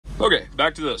Okay,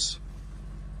 back to this.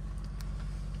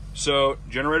 So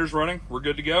generator's running, we're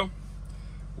good to go.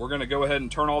 We're gonna go ahead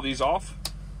and turn all these off.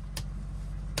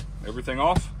 Everything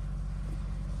off.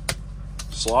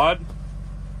 Slide.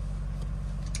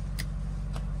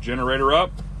 Generator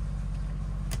up.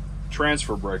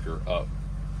 Transfer breaker up.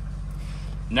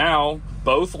 Now,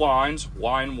 both lines,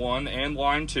 line 1 and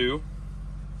line 2,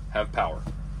 have power.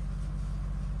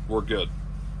 We're good.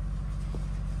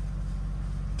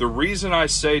 The reason I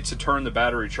say to turn the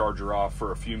battery charger off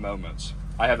for a few moments,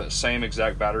 I have that same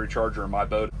exact battery charger in my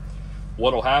boat.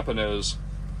 What'll happen is,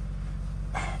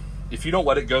 if you don't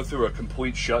let it go through a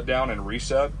complete shutdown and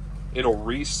reset, it'll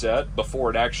reset before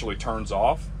it actually turns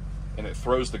off, and it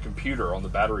throws the computer on the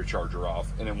battery charger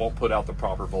off, and it won't put out the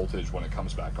proper voltage when it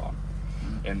comes back on.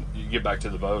 And you get back to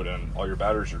the boat and all your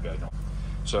batteries are dead.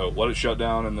 So let it shut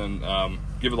down, and then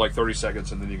give it like 30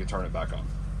 seconds, and then you can turn it back on.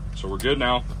 So we're good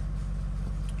now.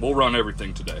 We'll run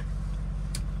everything today.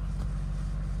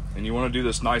 And you want to do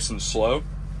this nice and slow.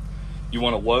 You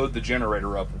want to load the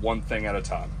generator up one thing at a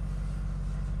time.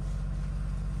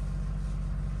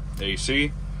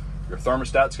 AC, your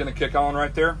thermostat's going to kick on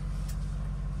right there.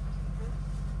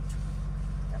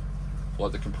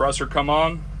 Let the compressor come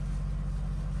on.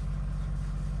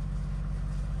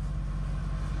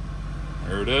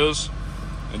 There it is.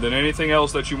 And then anything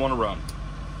else that you want to run.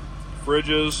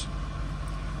 Fridges.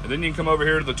 And then you can come over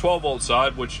here to the 12-volt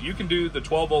side, which you can do the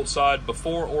 12-volt side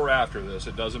before or after this.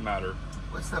 It doesn't matter.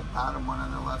 What's the bottom one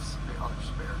on the left?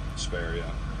 Spare. Spare, yeah.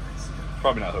 Okay,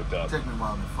 probably not hooked up. Take me a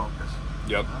while to focus.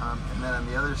 Yep. And then on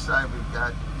the other side, we've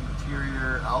got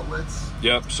interior outlets.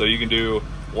 Yep, so you can do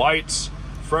lights,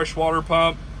 freshwater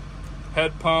pump,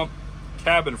 head pump,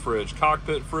 cabin fridge,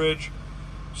 cockpit fridge,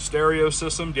 stereo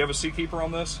system. Do you have a Seakeeper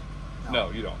on this? No,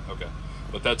 you don't. Okay.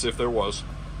 But that's if there was.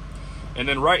 And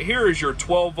then right here is your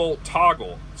 12-volt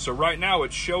toggle. So right now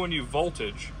it's showing you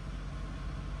voltage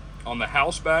on the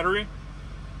house battery.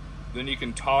 Then you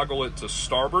can toggle it to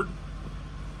starboard.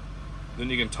 Then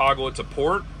you can toggle it to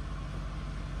port.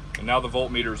 And now the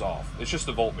voltmeter's off. It's just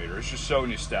a voltmeter. It's just showing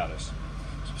you status.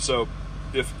 So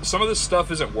if some of this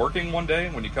stuff isn't working one day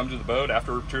when you come to the boat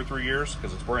after 2 or 3 years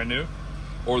because it's brand new,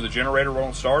 or the generator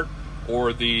won't start,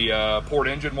 or the port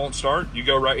engine won't start, you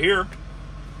go right here.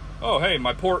 Oh, hey,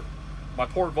 my port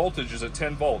voltage is at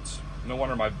 10 volts. No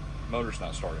wonder my motor's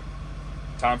not starting.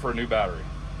 Time for a new battery.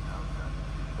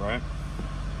 Okay. Right?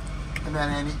 And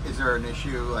then is there an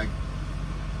issue, like,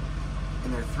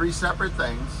 and they're 3 separate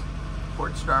things,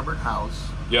 port, starboard, house.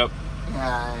 Yep.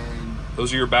 And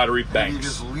those are your battery banks. You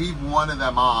just leave one of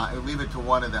them on, leave it to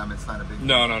one of them, it's not a big deal.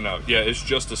 No. Yeah, it's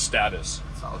just a status.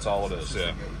 That's all it is,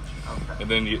 yeah. Okay. And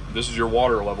then this is your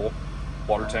water level,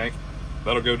 water tank.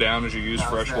 That'll go down as you use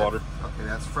fresh water. Okay,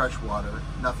 that's fresh water.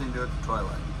 Nothing to do with the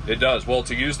toilet. It does. Well,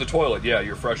 to use the toilet, yeah,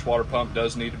 your fresh water pump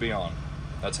does need to be on.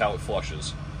 That's how it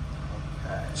flushes.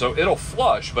 Okay. So it'll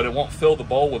flush, but it won't fill the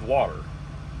bowl with water.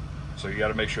 So you got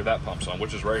to make sure that pump's on,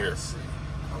 which is right here. Let's see.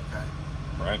 Okay.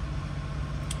 Right.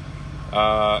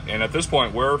 And at this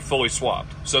point, we're fully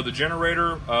swapped. So the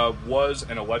generator was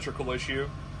an electrical issue.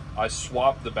 I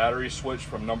swapped the battery switch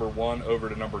from number 1 over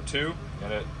to number 2,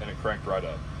 and it cranked right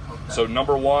up. Okay. So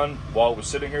number 1, while it was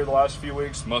sitting here the last few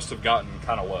weeks, must have gotten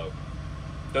kind of low.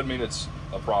 Doesn't mean it's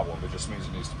a problem. It just means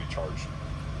it needs to be charged.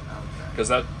 Because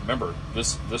remember,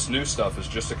 this new stuff is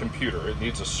just a computer. It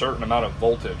needs a certain amount of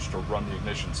voltage to run the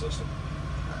ignition system.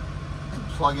 And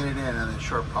plugging it in and then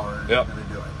short power is going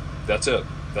to do it. That's it.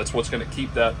 That's what's going to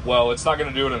keep that. Well, it's not going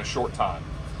to do it in a short time.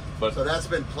 But so that's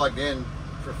been plugged in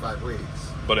for 5 weeks.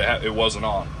 But it wasn't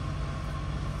on.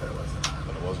 But it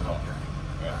wasn't on. Okay.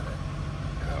 Yeah.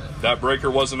 Got it. That breaker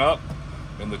wasn't up,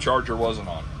 and the charger wasn't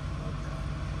on.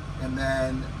 Okay. And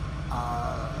then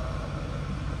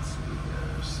let's see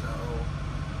here. So,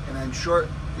 and then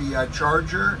the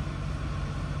charger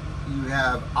you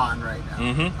have on right now.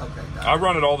 Mm-hmm. Okay. I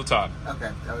run it all the time.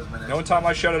 Okay, that was my next. The only time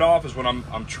I shut it off is when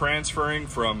I'm transferring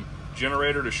from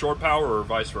generator to short power or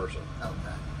vice versa. Okay.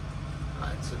 All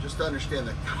right. So just to understand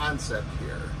the concept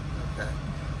here, okay,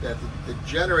 that the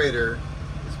generator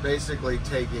is basically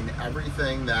taking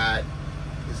everything that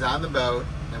is on the boat,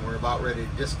 and we're about ready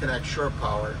to disconnect short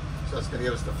power, so it's going to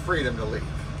give us the freedom to leave.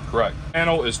 Correct.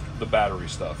 Panel is the battery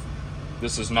stuff.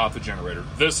 This is not the generator.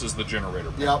 This is the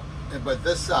generator panel. Yep. But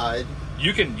this side,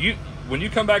 when you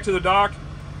come back to the dock.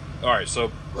 All right,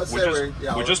 so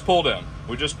we just pulled in.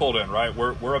 We just pulled in, right?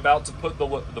 We're about to put the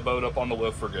boat up on the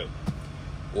lift for good.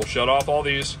 We'll shut off all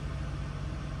these.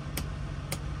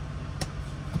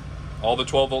 All the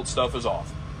 12-volt stuff is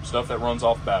off. Stuff that runs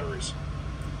off batteries.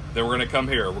 Then we're going to come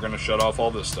here. We're going to shut off all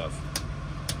this stuff.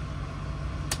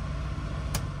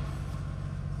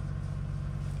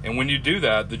 And when you do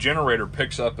that, the generator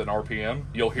picks up an RPM.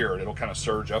 You'll hear it. It'll kind of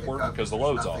surge upward because the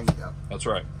load's off. Yep. That's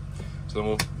right. So then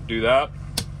we'll do that.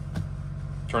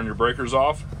 Turn your breakers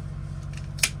off.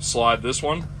 Slide this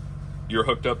one. You're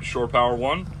hooked up to shore power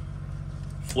 1.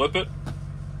 Flip it.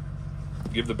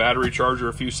 Give the battery charger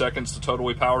a few seconds to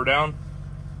totally power down.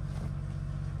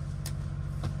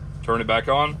 Turn it back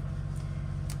on.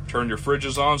 Turn your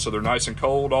fridges on so they're nice and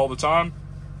cold all the time.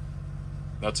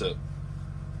 That's it.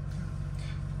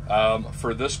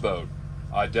 For this boat,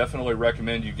 I definitely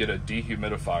recommend you get a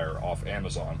dehumidifier off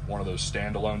Amazon. One of those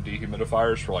standalone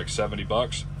dehumidifiers for like 70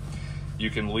 bucks. You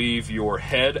can leave your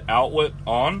head outlet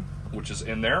on, which is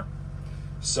in there.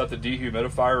 Set the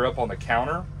dehumidifier up on the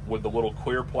counter with the little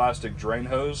clear plastic drain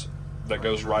hose that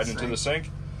goes right into the sink,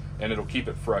 and it'll keep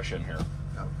it fresh in here.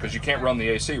 Because you can't run the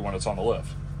AC when it's on the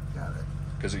lift. Got it.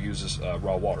 Because it uses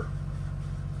raw water.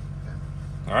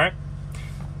 All right.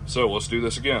 So let's do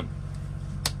this again.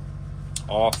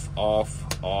 Off,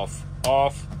 off, off,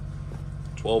 off.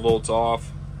 12 volts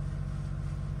off.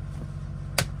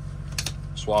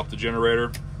 Swap the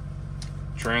generator.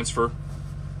 Transfer.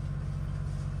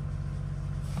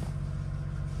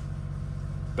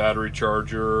 Battery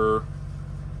charger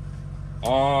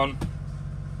on.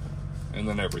 And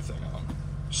then everything on.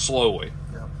 Slowly.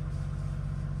 Yep.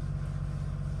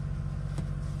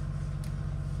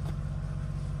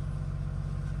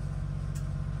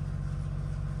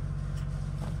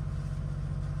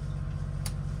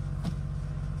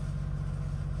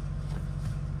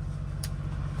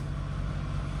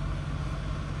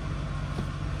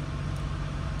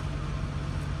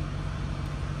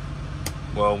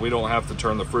 Well, we don't have to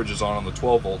turn the fridges on the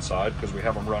 12 volt side because we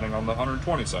have them running on the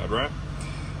 120 side,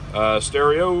 right?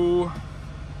 Stereo.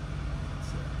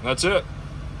 That's it.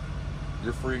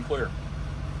 You're free and clear.